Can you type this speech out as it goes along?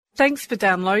Thanks for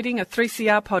downloading a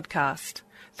 3CR podcast.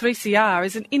 3CR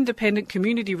is an independent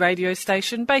community radio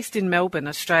station based in Melbourne,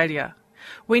 Australia.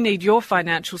 We need your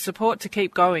financial support to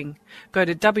keep going. Go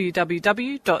to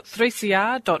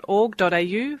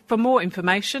www.3cr.org.au for more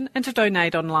information and to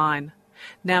donate online.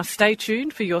 Now stay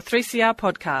tuned for your 3CR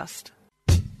podcast.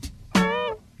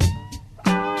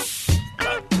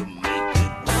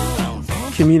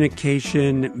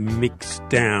 Communication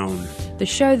Mixdown. The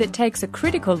show that takes a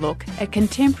critical look at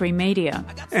contemporary media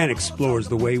And explores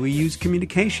the way we use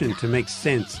communication to make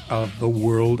sense of the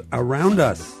world around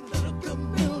us.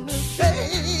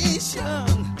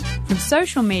 from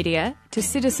social media to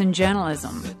citizen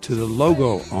journalism. To the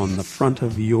logo on the front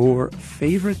of your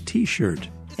favourite T-shirt.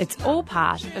 It's all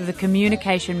part of the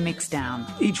Communication Mixdown.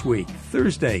 Each week,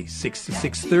 Thursday, 6 to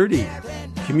 6:30.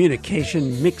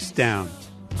 Communication Mixdown.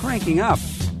 Cranking up.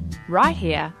 Right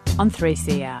here on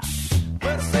 3CR.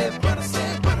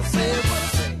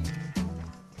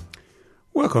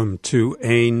 Welcome to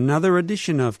another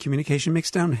edition of Communication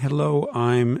Mixdown. Hello,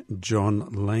 I'm John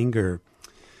Langer.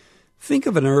 Think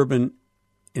of an urban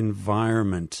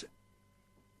environment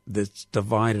that's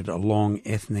divided along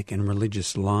ethnic and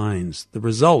religious lines, the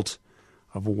result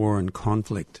of war and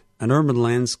conflict. An urban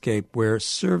landscape where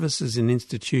services and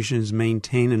institutions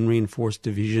maintain and reinforce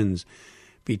divisions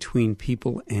between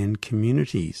people and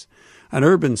communities. An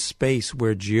urban space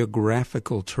where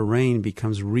geographical terrain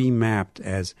becomes remapped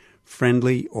as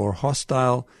friendly or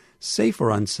hostile, safe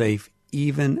or unsafe,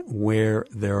 even where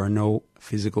there are no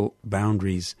physical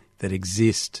boundaries that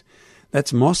exist.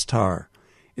 That's Mostar.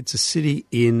 It's a city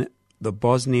in the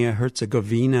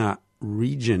Bosnia-Herzegovina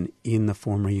region in the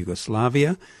former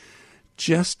Yugoslavia,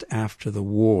 just after the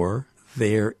war,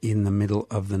 there in the middle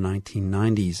of the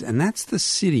 1990s. And that's the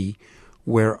city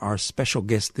where our special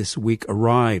guest this week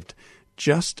arrived,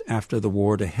 just after the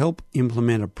war, to help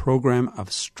implement a program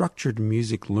of structured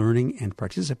music learning and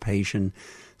participation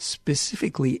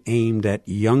specifically aimed at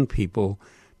young people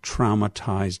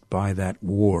traumatized by that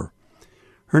war.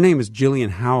 Her name is Gillian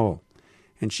Howell,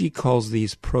 and she calls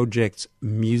these projects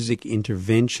music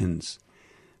interventions.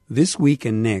 This week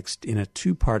and next, in a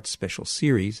two-part special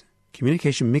series,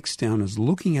 Communication Mixdown is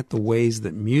looking at the ways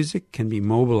that music can be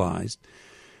mobilized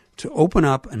to open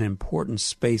up an important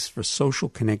space for social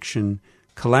connection,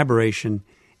 collaboration,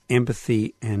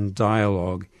 empathy, and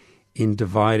dialogue in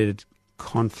divided,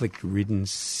 conflict-ridden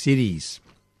cities.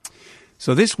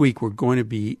 So this week we're going to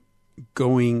be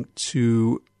going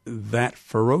to that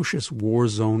ferocious war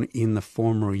zone in the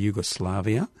former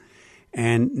Yugoslavia,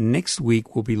 and next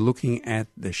week we'll be looking at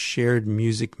the shared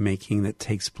music making that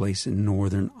takes place in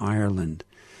Northern Ireland.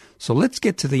 So let's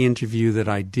get to the interview that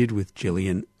I did with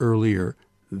Gillian earlier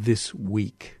this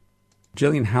week.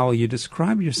 Gillian Howell, you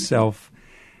describe yourself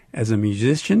as a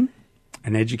musician,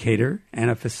 an educator,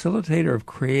 and a facilitator of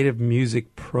creative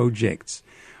music projects.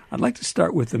 I'd like to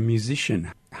start with a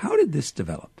musician. How did this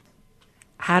develop?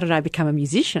 How did I become a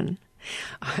musician?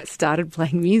 I started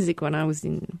playing music when I was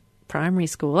in primary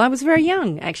school. I was very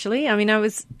young, actually. I mean, I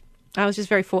was just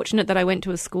very fortunate that I went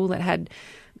to a school that had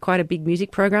quite a big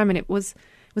music program, and it was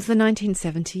the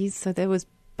 1970s, so there was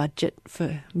budget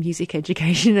for music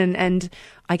education and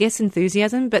I guess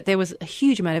enthusiasm, but there was a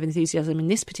huge amount of enthusiasm in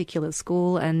this particular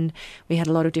school, and we had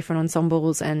a lot of different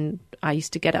ensembles, and I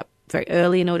used to get up very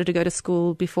early in order to go to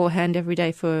school beforehand every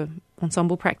day for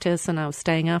ensemble practice, and I was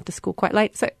staying after school quite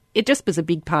late. So it just was a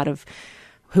big part of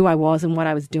who I was and what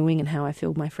I was doing and how I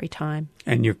filled my free time.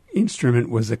 And your instrument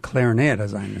was a clarinet,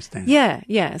 as I understand.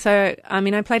 Yeah. So, I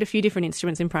mean, I played a few different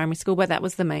instruments in primary school, but that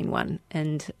was the main one,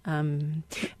 and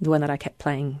the one that I kept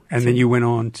playing. And then you went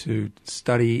on to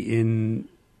study in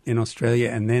Australia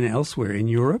and then elsewhere in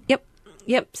Europe? Yep.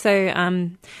 So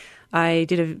I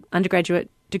did an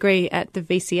undergraduate degree at the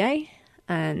VCA,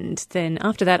 and then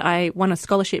after that I won a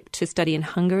scholarship to study in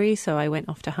Hungary, so I went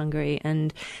off to Hungary,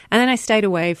 and then I stayed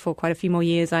away for quite a few more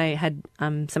years. I had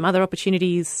some other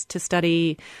opportunities to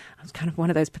study. I was kind of one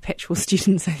of those perpetual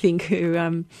students, I think,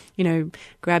 who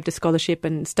grabbed a scholarship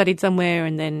and studied somewhere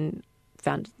and then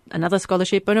found another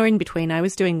scholarship, or in between. I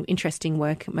was doing interesting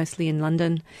work mostly in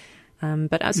London,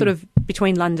 but sort of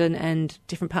between London and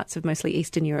different parts of mostly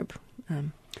Eastern Europe.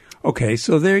 Okay,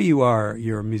 so there you are.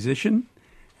 You're a musician.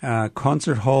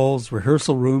 Concert halls,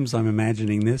 rehearsal rooms, I'm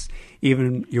imagining this,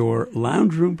 even your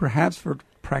lounge room perhaps for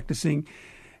practicing.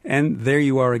 And there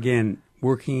you are again,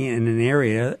 working in an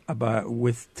area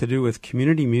to do with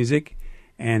community music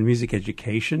and music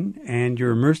education, and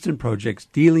you're immersed in projects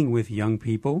dealing with young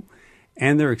people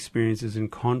and their experiences in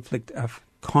conflict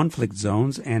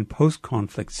zones and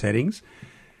post-conflict settings.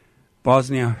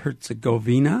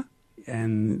 Bosnia-Herzegovina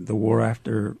and the war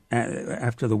after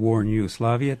the war in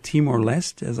Yugoslavia,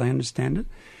 Timor-Leste, as I understand it,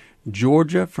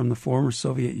 Georgia from the former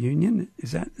Soviet Union.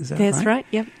 Is that right? That's right,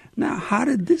 yep. Now, how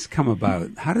did this come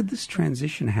about? How did this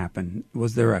transition happen?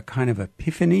 Was there a kind of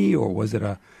epiphany, or was it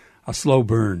a slow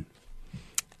burn?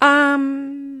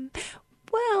 Well,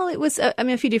 it was,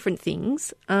 a few different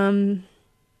things.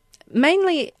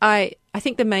 Mainly, I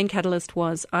think the main catalyst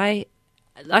was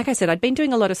like I said, I'd been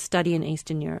doing a lot of study in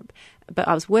Eastern Europe, but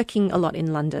I was working a lot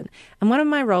in London. And one of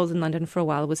my roles in London for a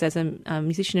while was as a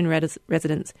musician in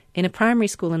residence in a primary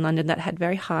school in London that had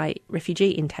very high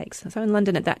refugee intakes. So in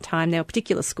London at that time, there were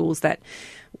particular schools that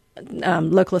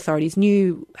local authorities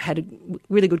knew had a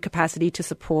really good capacity to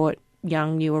support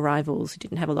young new arrivals who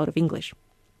didn't have a lot of English.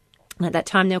 And at that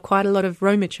time, there were quite a lot of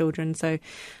Roma children, so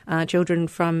children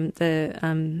from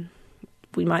the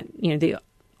the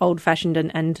old-fashioned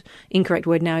and incorrect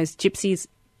word now is gypsies,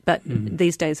 but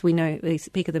these days we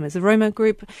speak of them as a Roma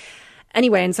group.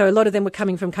 Anyway, and so a lot of them were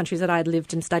coming from countries that I had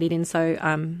lived and studied in, so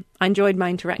I enjoyed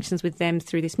my interactions with them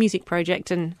through this music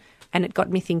project, and it got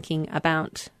me thinking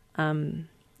about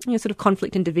sort of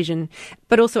conflict and division.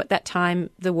 But also at that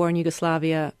time, the war in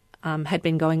Yugoslavia had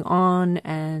been going on,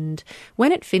 and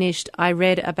when it finished, I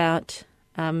read about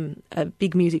a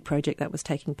big music project that was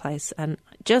taking place, and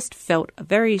just felt a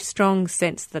very strong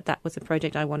sense that was a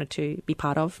project I wanted to be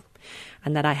part of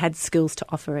and that I had skills to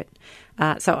offer it.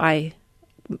 So I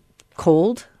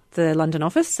called the London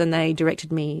office, and they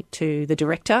directed me to the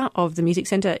director of the music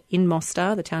centre in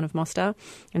Mostar, the town of Mostar,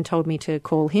 and told me to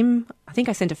call him. I think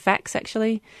I sent a fax,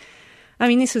 actually. I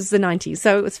mean, this was the 90s,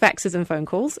 so it was faxes and phone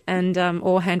calls and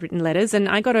or handwritten letters, and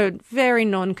I got a very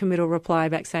non-committal reply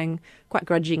back saying, quite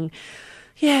grudging,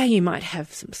 yeah, you might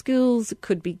have some skills, it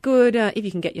could be good. If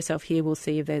you can get yourself here, we'll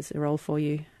see if there's a role for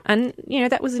you. And,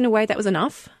 that was, in a way, that was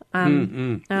enough.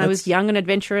 I was young and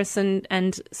adventurous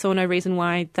and saw no reason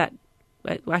why that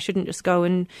I shouldn't just go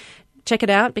and check it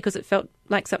out, because it felt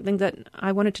like something that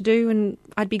I wanted to do and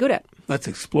I'd be good at. Let's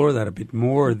explore that a bit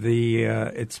more.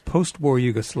 It's post-war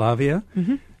Yugoslavia.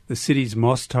 Mm-hmm. The city's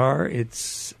Mostar.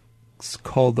 It's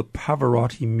called the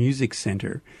Pavarotti Music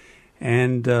Center.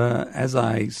 And as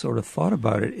I sort of thought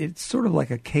about it, it's sort of like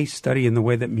a case study in the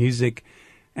way that music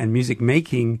and music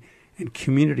making and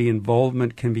community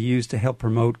involvement can be used to help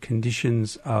promote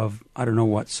conditions of,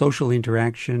 social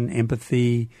interaction,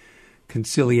 empathy,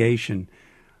 conciliation.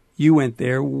 You went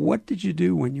there. What did you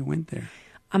do when you went there?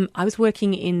 I was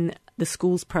working in the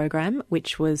schools program,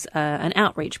 which was an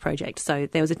outreach project. So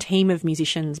there was a team of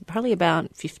musicians, probably about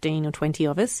 15 or 20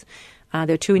 of us. There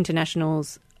were 2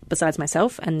 internationals besides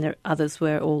myself, and the others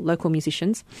were all local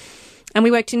musicians. And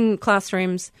we worked in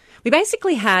classrooms. We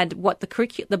basically had what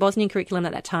the Bosnian curriculum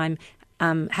at that time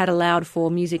had allowed for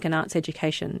music and arts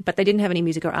education, but they didn't have any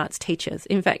music or arts teachers.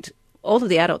 In fact, all of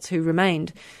the adults who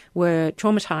remained were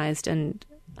traumatised, and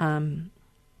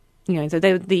so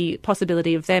the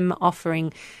possibility of them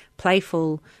offering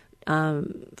playful, fun,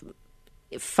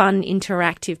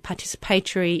 interactive,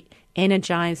 participatory,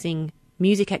 energising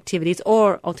music activities,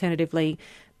 or alternatively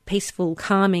peaceful,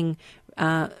 calming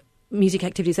music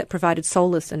activities that provided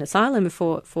solace and asylum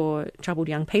for troubled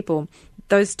young people,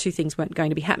 those 2 things weren't going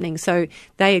to be happening. So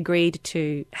they agreed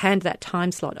to hand that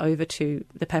time slot over to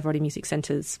the Pavarotti Music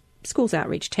Centre's schools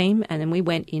outreach team, and then we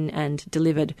went in and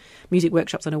delivered music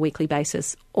workshops on a weekly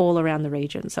basis all around the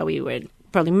region. So we were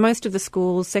probably most of the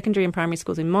schools, secondary and primary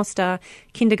schools in Mostar,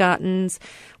 kindergartens.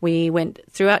 We went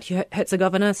throughout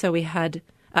Herzegovina, so we had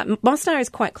Mostar is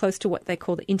quite close to what they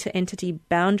call the inter-entity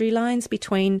boundary lines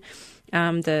between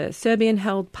the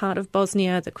Serbian-held part of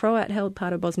Bosnia, the Croat-held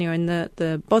part of Bosnia, and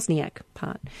the Bosniak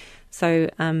part. So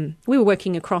we were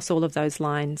working across all of those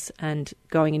lines and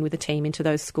going in with a team into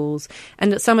those schools.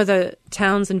 And some of the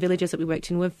towns and villages that we worked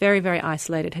in were very, very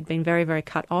isolated, had been very, very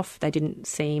cut off. They didn't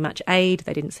see much aid.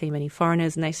 They didn't see many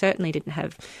foreigners. And they certainly didn't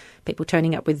have people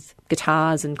turning up with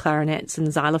guitars and clarinets and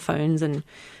xylophones and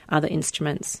other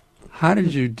instruments. How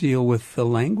did you deal with the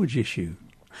language issue?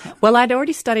 Well, I'd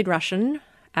already studied Russian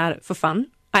for fun.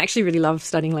 I actually really love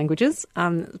studying languages.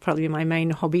 Probably my main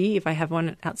hobby, if I have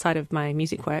one outside of my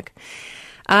music work.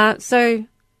 So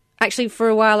actually for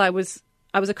a while I was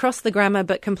across the grammar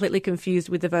but completely confused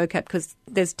with the vocab, because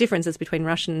there's differences between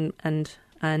Russian and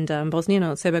Bosnian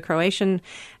or Serbo-Croatian,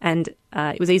 and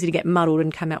it was easy to get muddled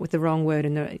and come out with the wrong word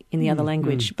in the other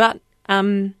language. But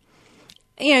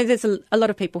there's a lot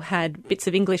of people had bits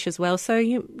of English as well, so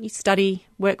you study,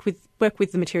 work with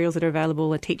the materials that are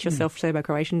available, teach yourself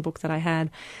Serbo-Croatian book that I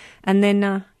had, and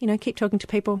then keep talking to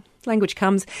people. Language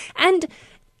comes, and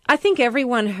I think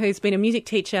everyone who's been a music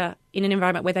teacher in an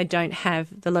environment where they don't have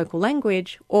the local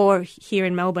language, or here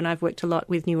in Melbourne, I've worked a lot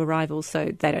with new arrivals,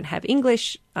 so they don't have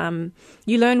English.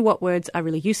 You learn what words are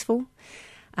really useful,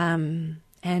 and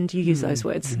you use those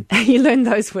words. You learn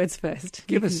those words first.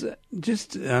 Give us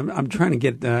I'm trying to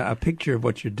get a picture of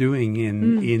what you're doing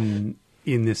in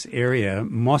this area.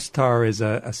 Mostar is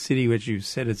a city which you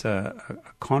said is a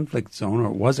conflict zone, or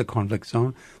it was a conflict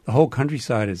zone. The whole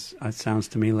countryside it sounds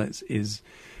to me, is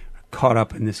caught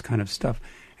up in this kind of stuff.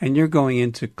 And you're going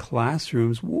into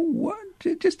classrooms.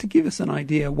 Just to give us an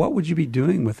idea, what would you be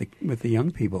doing with the young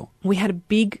people? We had a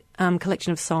big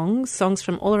collection of songs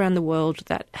from all around the world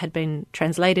that had been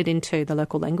translated into the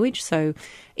local language. So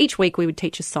each week we would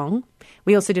teach a song.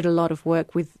 We also did a lot of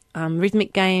work with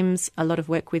rhythmic games, a lot of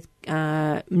work with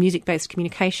music-based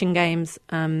communication games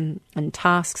and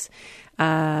tasks.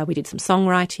 We did some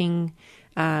songwriting.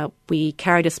 We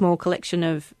carried a small collection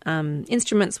of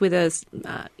instruments with us,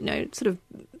 sort of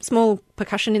small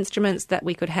percussion instruments that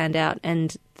we could hand out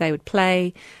and they would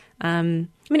play.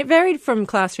 It varied from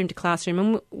classroom to classroom,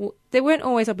 and there weren't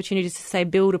always opportunities to, say,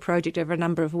 build a project over a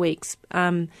number of weeks.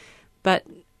 But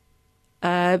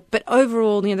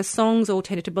overall, the songs all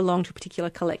tended to belong to a particular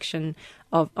collection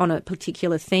on a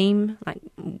particular theme. Like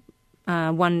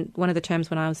one of the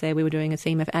terms when I was there, we were doing a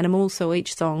theme of animals. So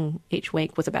each song each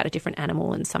week was about a different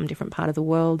animal in some different part of the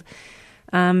world.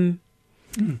 And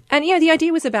the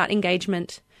idea was about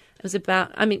engagement. It was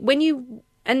about,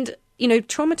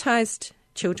 traumatized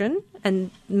children, and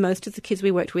most of the kids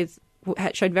we worked with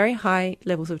showed very high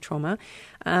levels of trauma.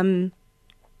 I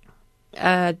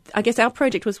guess our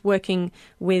project was working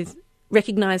with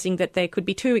recognizing that there could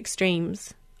be two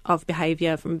extremes of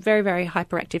behaviour, from very, very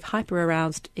hyperactive,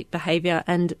 hyper-aroused behaviour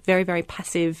and very, very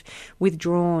passive,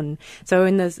 withdrawn. So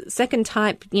in the second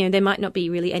type, there might not be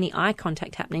really any eye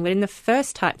contact happening, but in the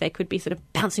first type, they could be sort of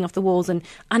bouncing off the walls and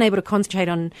unable to concentrate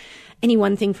on any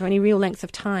one thing for any real length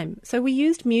of time. So we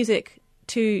used music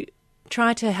to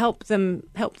try to help the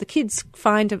kids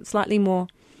find a slightly more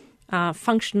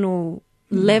functional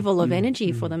level of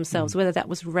energy for themselves, whether that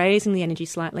was raising the energy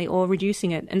slightly or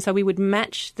reducing it. And so we would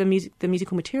match the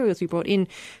musical materials we brought in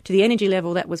to the energy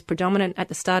level that was predominant at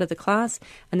the start of the class,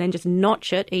 and then just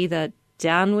notch it either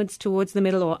downwards towards the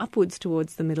middle or upwards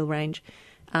towards the middle range,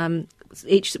 with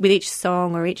each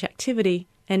song or each activity,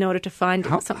 in order to find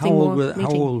something more meeting.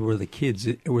 How old were the kids?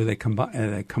 Were they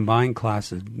combined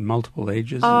classes, multiple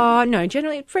ages? No,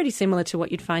 generally pretty similar to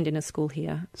what you'd find in a school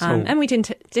here. And we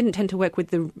didn't tend to work with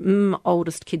the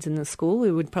oldest kids in the school.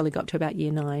 We would probably go up to about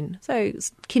year 9. So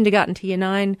kindergarten to year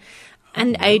 9.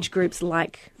 And age groups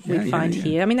like we'd find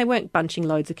here. They weren't bunching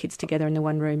loads of kids together in the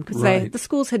one room because the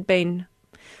schools had been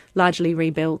largely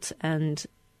rebuilt and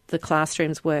the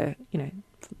classrooms were,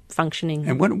 functioning.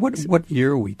 And what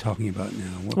year are we talking about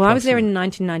now? I was there in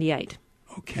 1998.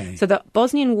 Okay. So the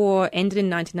Bosnian War ended in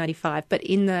 1995, but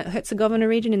in the Herzegovina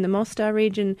region, in the Mostar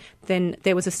region, then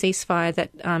there was a ceasefire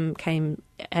that came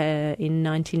in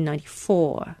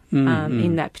 1994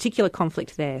 in that particular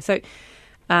conflict there. So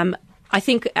I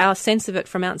think our sense of it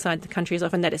from outside the country is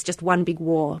often that it's just one big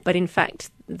war, but in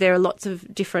fact there are lots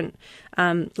of different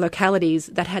localities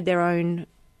that had their own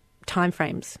time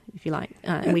frames, if you like,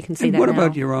 and we can see that now. What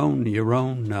about your own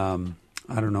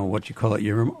I don't know what you call it,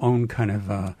 your own kind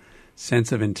of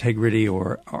sense of integrity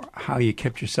or how you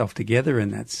kept yourself together in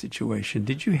that situation?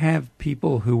 Did you have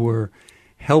people who were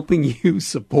helping you,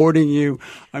 supporting you?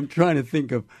 I'm trying to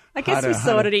think of I guess we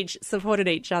supported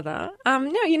each other.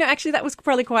 No, actually that was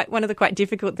probably one of the quite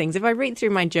difficult things. If I read through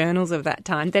my journals of that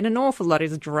time, then an awful lot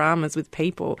is dramas with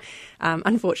people.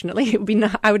 Unfortunately, it would be.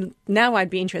 I'd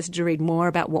be interested to read more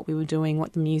about what we were doing,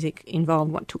 what the music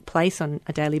involved, what took place on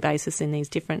a daily basis in these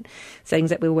different settings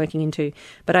that we were working into.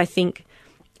 But I think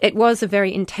it was a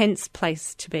very intense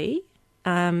place to be.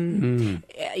 It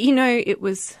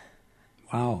was.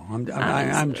 Wow,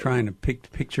 I'm trying to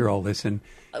picture all this and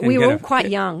we were all quite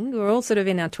young. We were all sort of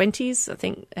in our 20s. I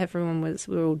think we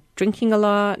were all drinking a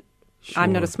lot. Sure.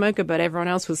 I'm not a smoker, but everyone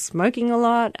else was smoking a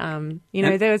lot.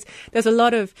 There's a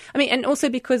lot of, and also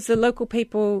because the local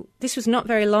people, this was not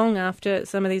very long after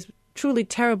some of these truly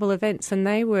terrible events, and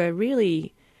they were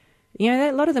really,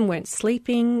 a lot of them weren't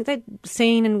sleeping. They'd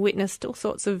seen and witnessed all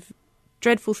sorts of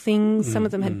dreadful things. Some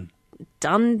of them had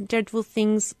done dreadful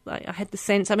things. I had the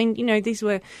sense. These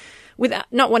were, without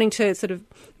not wanting to sort of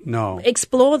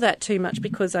explore that too much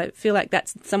because I feel like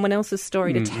that's someone else's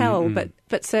story to tell. But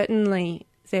certainly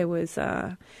there was,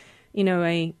 a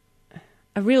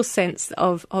real sense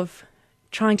of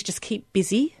trying to just keep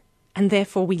busy And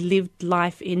therefore we lived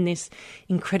life in this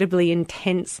incredibly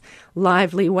intense,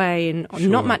 lively way, and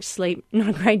not much sleep, not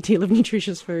a great deal of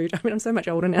nutritious food. I mean, I'm so much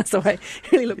older now, so I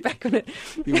really look back on it.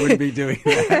 You wouldn't be doing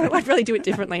that. I'd really do it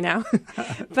differently now.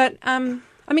 But, I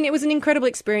mean, it was an incredible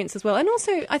experience as well. And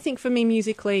also, I think for me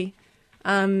musically,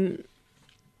 and,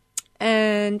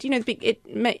 you know,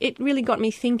 it really got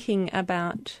me thinking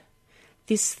about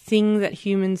this thing that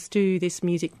humans do, this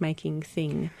music-making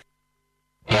thing.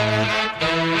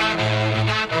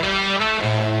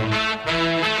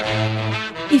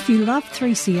 If you love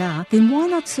 3CR, then why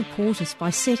not support us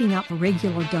by setting up a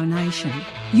regular donation?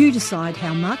 You decide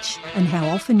how much and how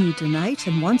often you donate,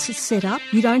 and once it's set up,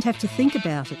 you don't have to think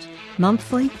about it.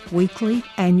 Monthly, weekly,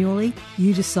 annually,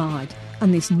 you decide,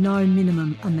 and there's no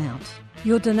minimum amount.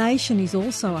 Your donation is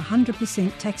also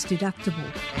 100% tax deductible,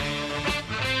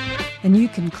 and you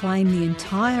can claim the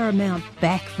entire amount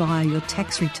back via your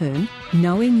tax return,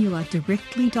 knowing you are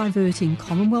directly diverting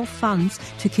Commonwealth funds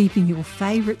to keeping your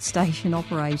favourite station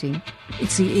operating.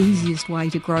 It's the easiest way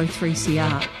to grow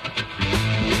 3CR.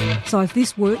 So if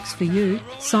this works for you,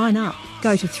 sign up.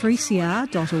 Go to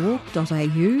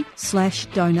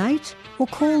 3cr.org.au/donate or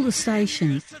call the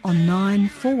station on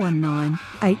 9419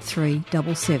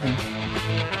 8377. You're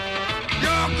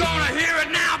gonna hear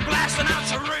it now, blasting out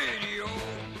the radio.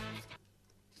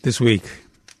 This week,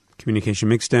 Communication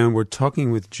Mixdown, we're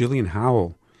talking with Gillian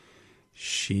Howell.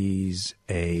 She's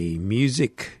a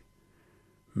music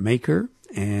maker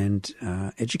and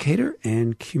educator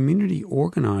and community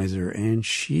organizer, and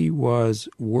she was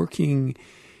working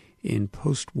in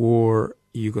post-war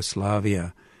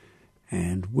Yugoslavia.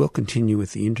 And we'll continue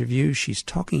with the interview. She's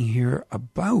talking here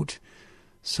about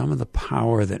some of the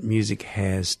power that music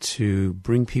has to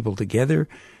bring people together,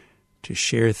 to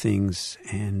share things,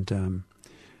 and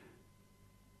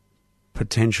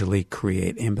potentially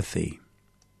create empathy.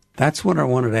 That's what I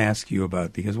wanted to ask you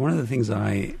about, because one of the things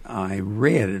I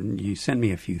read, and you sent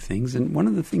me a few things, and one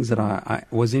of the things that I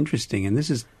was interesting, and this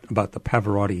is about the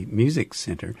Pavarotti Music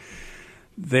Center.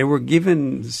 They were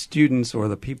given students, or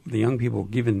the young people,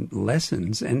 given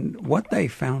lessons, and what they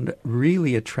found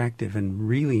really attractive and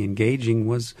really engaging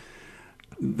was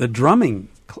the drumming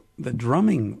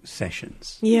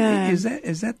sessions. Yeah, is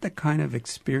that the kind of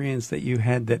experience that you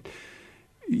had? That,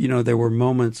 you know, there were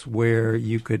moments where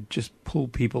you could just pull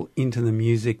people into the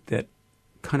music that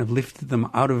kind of lifted them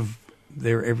out of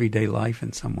their everyday life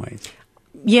in some ways.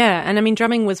 Yeah, and I mean,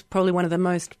 drumming was probably one of the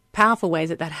most powerful ways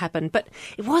that happened. But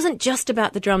it wasn't just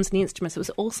about the drums and the instruments. It was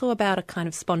also about a kind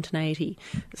of spontaneity.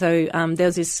 So there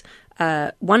was this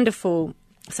wonderful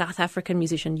South African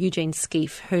musician, Eugene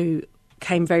Skeef, who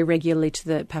came very regularly to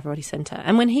the Pavarotti Centre.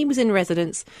 And when he was in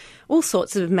residence, all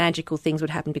sorts of magical things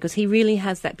would happen, because he really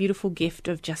has that beautiful gift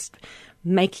of just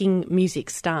making music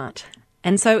start.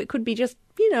 And so it could be just,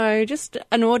 you know, just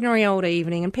an ordinary old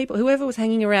evening, and people, whoever was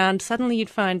hanging around, suddenly you'd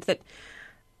find that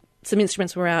some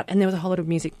instruments were out and there was a whole lot of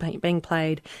music being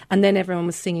played, and then everyone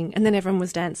was singing, and then everyone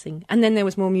was dancing, and then there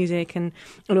was more music, and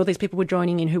all these people were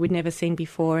joining in who we'd never seen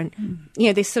before. And, you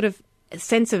know, this sort of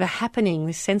sense of a happening,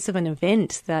 this sense of an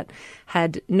event that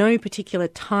had no particular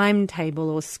timetable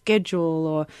or schedule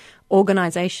or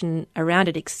organisation around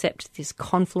it, except this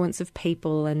confluence of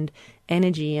people and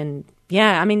energy. And,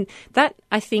 yeah, I mean, that,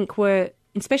 I think, were,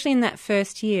 especially in that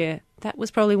first year, that was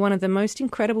probably one of the most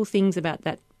incredible things about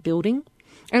that building.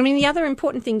 I mean, the other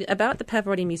important thing about the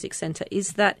Pavarotti Music Centre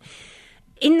is that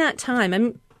in that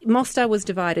time, Mostar was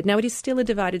divided. Now, it is still a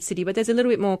divided city, but there's a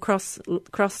little bit more cross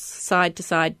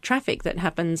side-to-side traffic that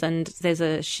happens, and there's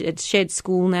a shared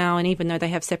school now, and even though they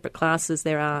have separate classes,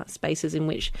 there are spaces in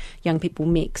which young people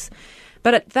mix.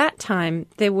 But at that time,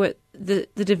 there were the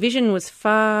division was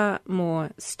far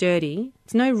more sturdy.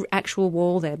 There's no actual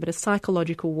wall there, but a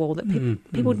psychological wall that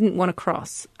people didn't want to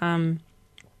cross.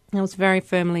 It was very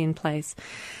firmly in place.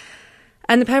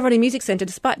 And the Pavarotti Music Centre,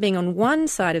 despite being on one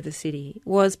side of the city,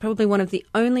 was probably one of the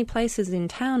only places in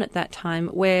town at that time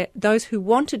where those who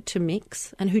wanted to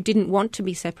mix and who didn't want to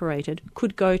be separated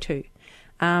could go to.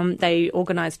 They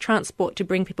organised transport to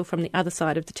bring people from the other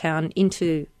side of the town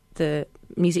into the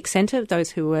music centre,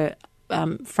 those who were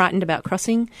frightened about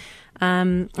crossing,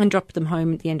 and dropped them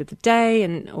home at the end of the day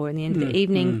or in the end of the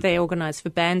evening. They organised for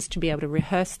bands to be able to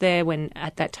rehearse there when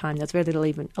at that time there was very little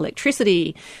even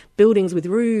electricity, buildings with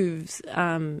roofs,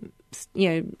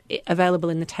 available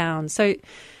in the town. So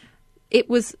it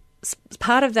was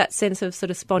part of that sense of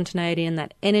sort of spontaneity and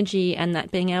that energy and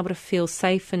that being able to feel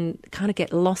safe and kind of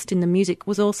get lost in the music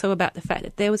was also about the fact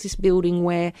that there was this building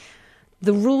where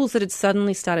the rules that had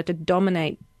suddenly started to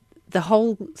dominate the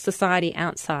whole society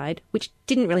outside, which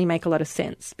didn't really make a lot of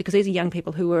sense because these are young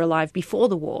people who were alive before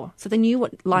the war. So they knew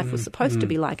what life was supposed to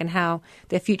be like and how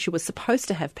their future was supposed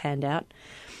to have panned out.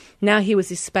 Now here was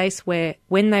this space where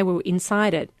when they were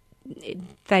inside it,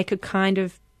 they could kind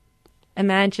of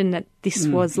imagine that this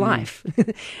was life,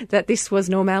 that this was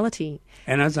normality.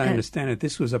 And as I understand it,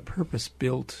 this was a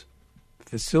purpose-built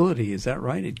facility. Is that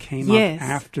right? It came Yes. up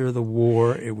after the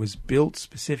war. It was built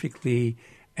specifically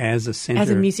as a center. As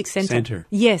a music centre.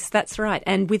 Yes, that's right.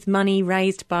 And with money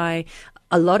raised by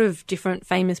a lot of different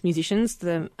famous musicians,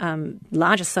 the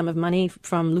largest sum of money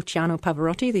from Luciano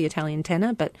Pavarotti, the Italian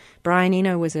tenor, but Brian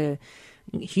Eno was a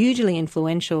hugely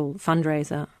influential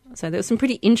fundraiser. So there were some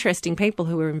pretty interesting people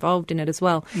who were involved in it as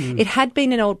well. It had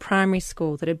been an old primary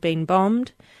school that had been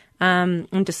bombed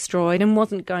and destroyed and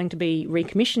wasn't going to be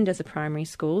recommissioned as a primary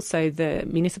school. So the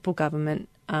municipal government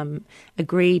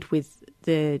agreed with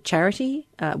the charity,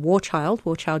 War Child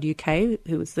UK,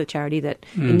 who was the charity that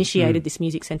initiated this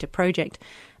music centre project,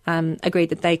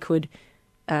 agreed that they could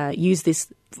use this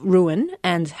ruin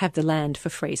and have the land for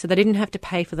free. So they didn't have to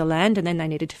pay for the land, and then they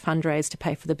needed to fundraise to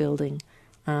pay for the building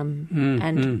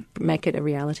and make it a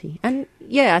reality. And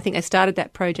yeah, I think they started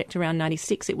that project around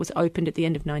 96. It was opened at the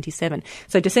end of 97.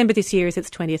 So December this year is its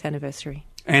 20th anniversary.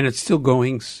 And it's still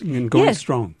going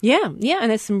strong. Yeah,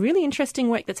 and there's some really interesting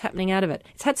work that's happening out of it.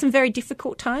 It's had some very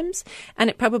difficult times, and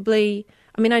it probably,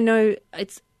 I mean, I know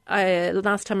it's,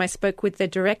 last time I spoke with the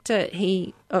director,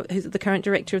 who's the current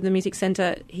director of the music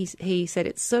centre, he said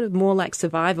it's sort of more like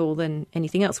survival than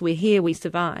anything else. We're here, we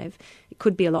survive. It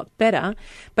could be a lot better.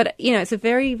 But, it's a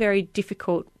very, very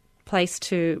difficult place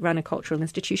to run a cultural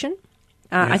institution.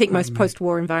 I think most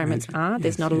post-war environments are.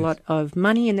 There's not a lot of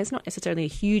money, and there's not necessarily a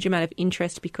huge amount of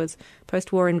interest because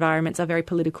post-war environments are very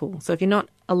political. So if you're not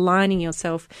aligning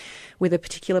yourself with a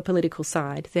particular political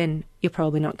side, then you're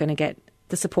probably not going to get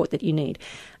the support that you need.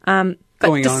 But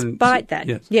despite that,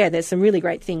 there's some really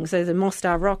great things. There's a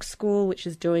Mostar Rock School, which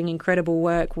is doing incredible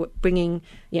work,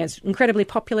 it's incredibly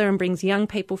popular and brings young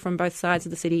people from both sides of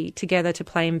the city together to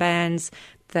play in bands.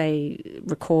 They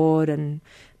record and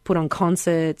put on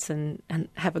concerts and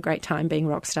have a great time being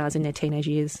rock stars in their teenage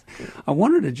years. I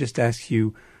wanted to just ask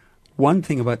you one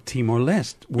thing about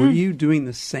Timor-Leste. Were you doing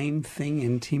the same thing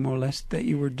in Timor-Leste that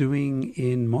you were doing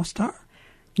in Mostar?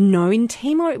 No, in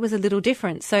Timor it was a little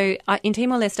different. So in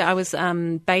Timor-Leste I was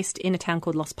based in a town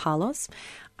called Los Palos.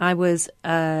 I was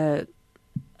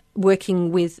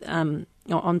working with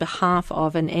on behalf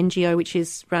of an NGO which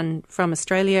is run from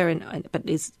Australia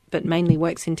but mainly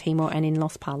works in Timor and in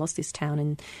Los Palos, this town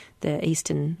in the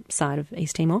eastern side of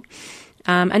East Timor.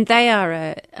 And they are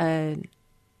a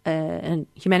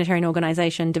humanitarian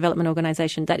organisation, development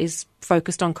organisation that is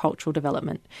focused on cultural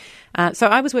development. So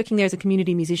I was working there as a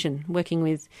community musician, working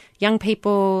with young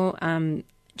people,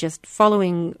 just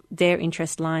following their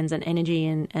interest lines and energy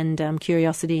and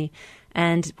curiosity,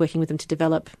 and working with them to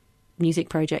develop music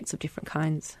projects of different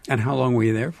kinds. And how long were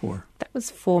you there for? That was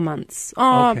 4 months.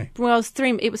 Okay. Well,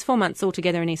 it was 4 months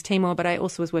altogether in East Timor, but I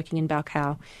also was working in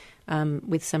Baucau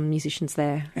with some musicians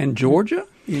there. And Georgia?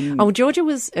 Georgia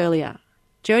was earlier.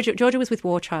 Georgia was with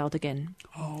War Child again,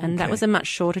 and that was a much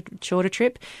shorter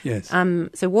trip. Yes.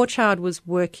 So War Child was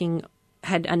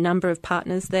had a number of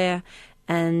partners there,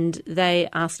 and they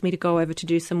asked me to go over to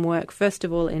do some work. First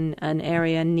of all, in an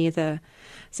area near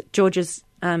Georgia's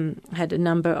had a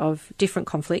number of different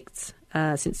conflicts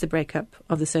since the breakup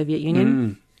of the Soviet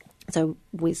Union. So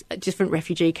with different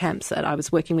refugee camps that I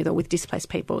was working with, or with displaced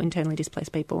people, internally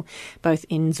displaced people, both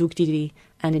in Zugdidi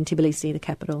and in Tbilisi, the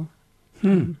capital.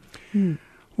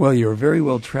 Well, you're very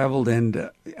well traveled, and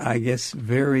I guess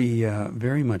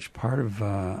very much part of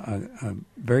a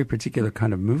very particular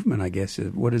kind of movement. I guess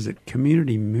what is it?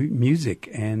 Community music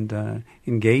and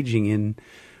engaging in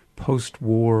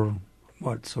post-war.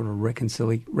 What sort of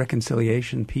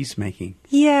reconciliation, peacemaking?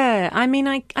 Yeah, I mean,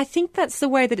 I think that's the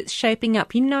way that it's shaping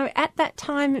up. At that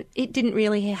time, it didn't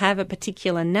really have a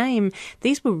particular name.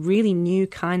 These were really new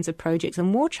kinds of projects,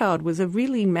 and War Child was a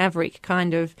really maverick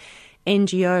kind of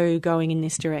NGO going in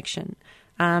this direction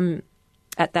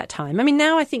at that time. I mean,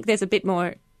 now I think there's a bit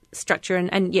more structure,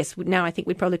 and yes, now I think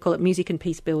we'd probably call it music and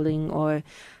peace building, but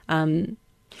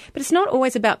it's not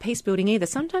always about peace building either.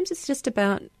 Sometimes it's just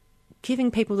about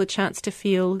giving people the chance to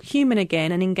feel human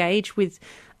again and engage with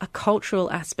a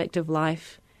cultural aspect of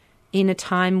life in a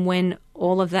time when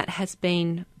all of that has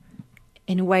been,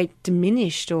 in a way,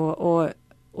 diminished or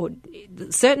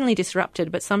certainly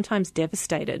disrupted, but sometimes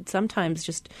devastated. Sometimes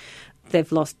just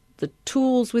they've lost the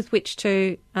tools with which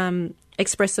to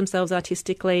express themselves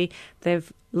artistically.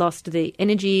 They've lost the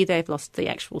energy. They've lost the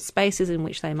actual spaces in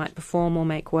which they might perform or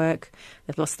make work.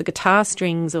 They've lost the guitar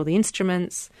strings or the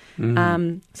instruments.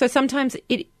 So sometimes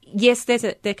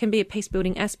there can be a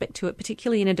peace-building aspect to it,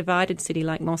 particularly in a divided city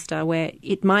like Mostar, where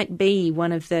it might be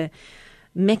one of the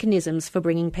mechanisms for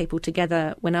bringing people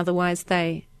together when otherwise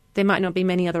there might not be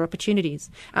many other opportunities.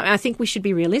 I think we should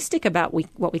be realistic about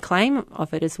what we claim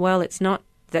of it as well. It's not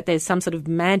that there's some sort of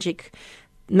magic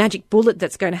bullet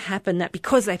that's going to happen that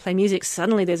because they play music,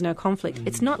 suddenly there's no conflict.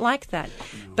 It's not like that.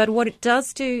 But what it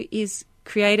does do is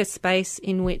create a space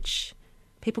in which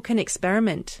people can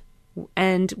experiment.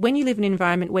 And when you live in an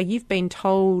environment where you've been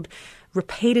told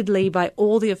repeatedly by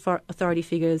all the authority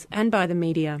figures and by the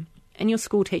media and your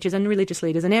school teachers and religious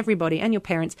leaders and everybody and your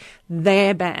parents,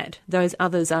 they're bad. Those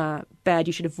others are bad.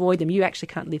 You should avoid them. You actually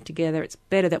can't live together. It's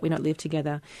better that we not live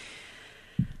together.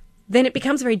 Then it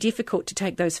becomes very difficult to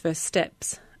take those first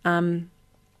steps.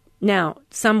 Now,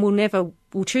 some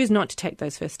will choose not to take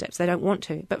those first steps. They don't want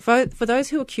to. But for those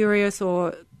who are curious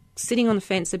or sitting on the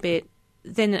fence a bit,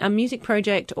 then a music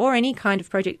project or any kind of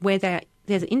project where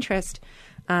there's an interest,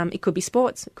 it could be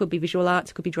sports, it could be visual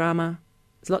arts, it could be drama.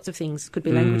 There's lots of things. It could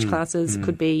be language classes, it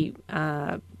could be,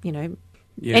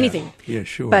 anything. Yeah,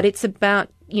 sure. But it's about,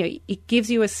 it gives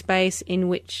you a space in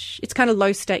which it's kind of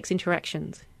low-stakes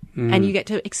interactions. And you get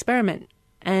to experiment.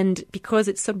 And because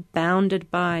it's sort of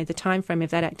bounded by the time frame of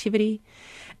that activity,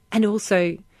 and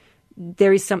also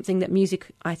there is something that music,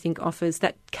 I think, offers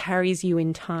that carries you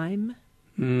in time.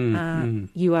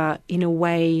 You are, in a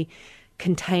way,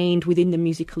 contained within the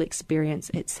musical experience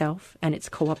itself, and it's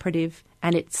cooperative,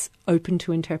 and it's open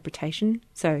to interpretation.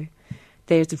 So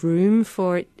there's room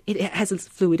for it. It has a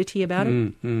fluidity about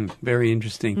it. Very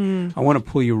interesting. I want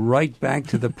to pull you right back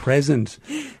to the present.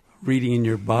 Reading in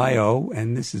your bio,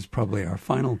 and this is probably our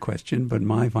final question, but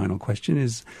my final question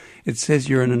is, it says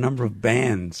you're in a number of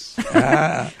bands.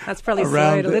 That's probably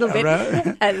slowed a little bit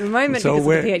at the moment because of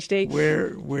the PhD.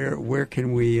 Where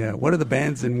can we, what are the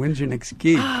bands and when's your next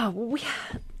gig?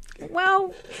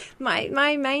 Well, my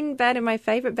main band and my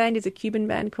favourite band is a Cuban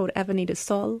band called Avenida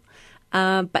Sol.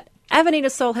 But Avenida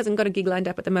Sol hasn't got a gig lined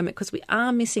up at the moment because we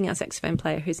are missing our saxophone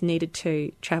player who's needed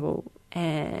to travel.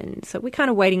 And so we're kind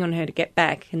of waiting on her to get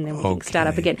back and then we can start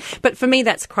up again. But for me,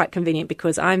 that's quite convenient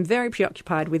because I'm very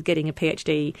preoccupied with getting a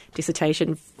PhD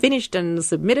dissertation finished and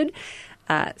submitted.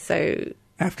 So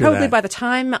probably by the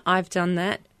time I've done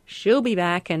that, she'll be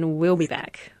back and we'll be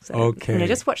back. So,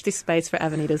 just watch this space for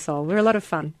Avenida Sol. We're a lot of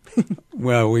fun.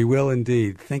 Well, we will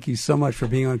indeed. Thank you so much for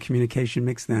being on Communication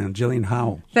Mixdown, Gillian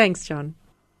Howell. Thanks, John.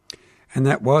 And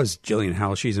that was Gillian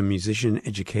Howell. She's a musician,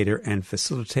 educator, and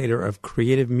facilitator of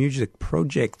creative music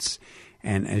projects.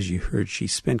 And as you heard, she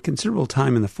spent considerable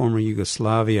time in the former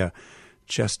Yugoslavia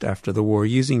just after the war,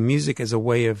 using music as a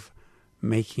way of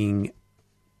making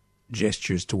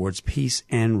gestures towards peace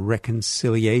and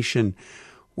reconciliation.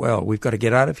 Well, we've got to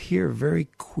get out of here very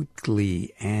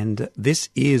quickly. And this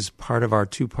is part of our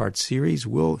two-part series.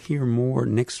 We'll hear more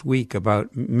next week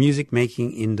about music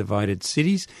making in divided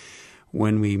cities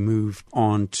when we move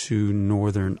on to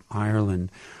Northern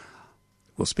Ireland.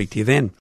 We'll speak to you then.